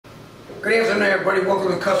Good afternoon, everybody.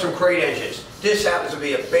 Welcome to Custom Crate Engines. This happens to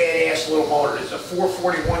be a badass little motor. It's a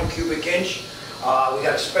 441 cubic inch. We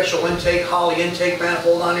got a special intake, Holly intake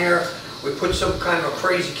manifold on here. We put some kind of a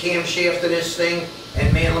crazy camshaft in this thing,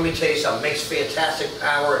 and man, let me tell you something, it makes fantastic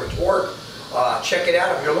power and torque. Check it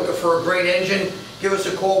out. If you're looking for a great engine, give us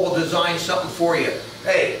a call. We'll design something for you.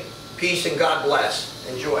 Hey, peace and God bless.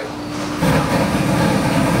 Enjoy. Listen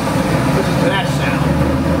to that sound.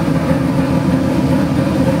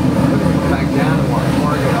 Back down to our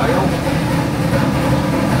target idle.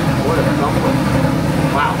 What a comfort.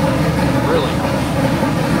 Wow, really nice.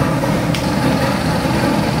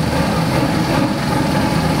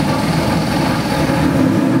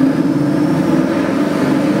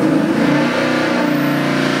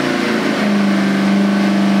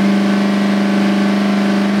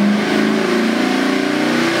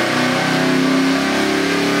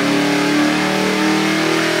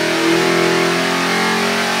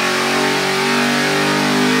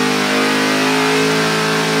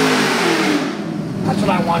 That's what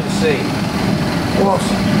I wanted to see.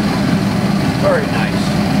 Awesome. Very nice.